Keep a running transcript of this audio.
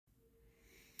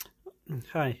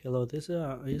Hi, hello. This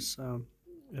is a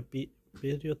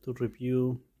video to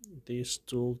review this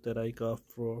tool that I got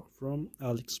from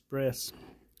Aliexpress.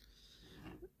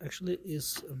 Actually,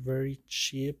 it's a very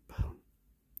cheap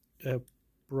uh,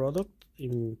 product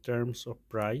in terms of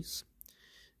price.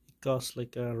 It costs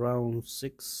like around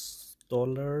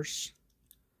 $6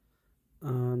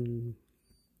 and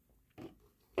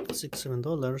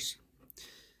 $7.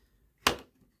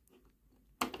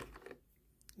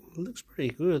 It looks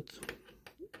pretty good.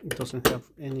 It doesn't have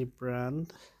any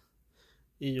brand.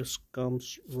 It just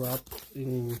comes wrapped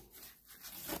in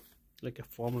like a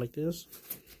foam like this.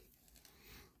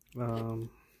 As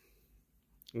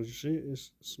you see, it's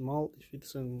small. It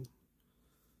fits in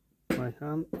my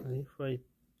hand, and if I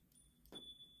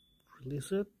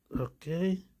release it,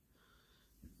 okay.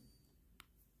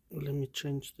 Let me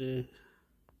change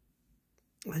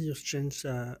I just changed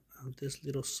this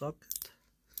little socket.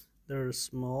 They're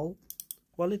small.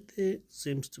 Quality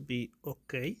seems to be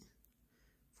okay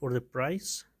for the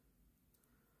price.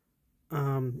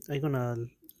 I'm gonna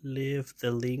leave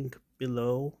the link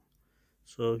below,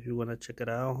 so if you wanna check it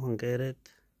out and get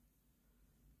it.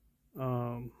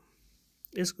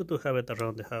 It's good to have it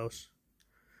around the house.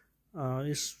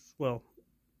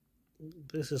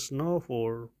 This is not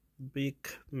for big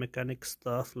mechanic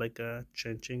stuff like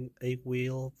changing a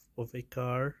wheel of a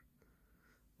car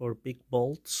or big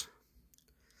bolts.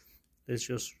 It's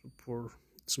just for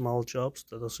small jobs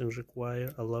that doesn't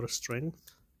require a lot of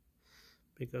strength,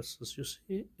 because as you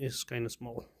see, it's kind of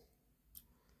small,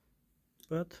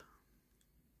 but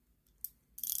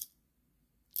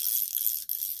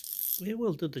it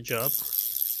will do the job.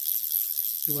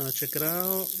 If you want to check it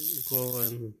out, go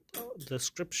in the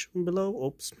description below.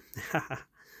 Oops.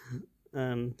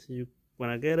 And you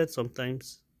want to get it,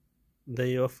 sometimes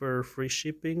they offer free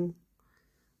shipping,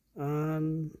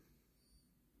 and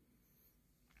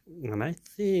I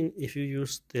think if you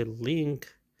use the link,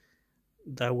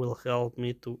 that will help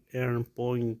me to earn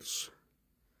points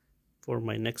for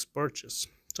my next purchase,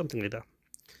 something like that.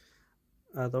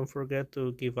 Don't forget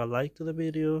to give a like to the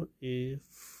video.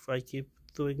 If I keep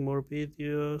doing more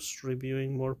videos,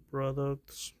 reviewing more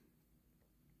products,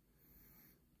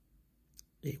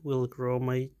 it will grow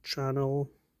my channel,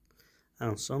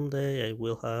 and someday I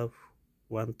will have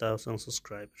 1,000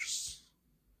 subscribers.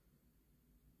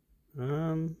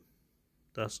 And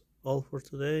that's all for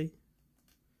today,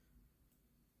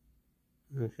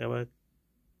 and have a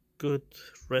good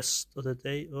rest of the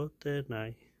day or the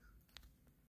night.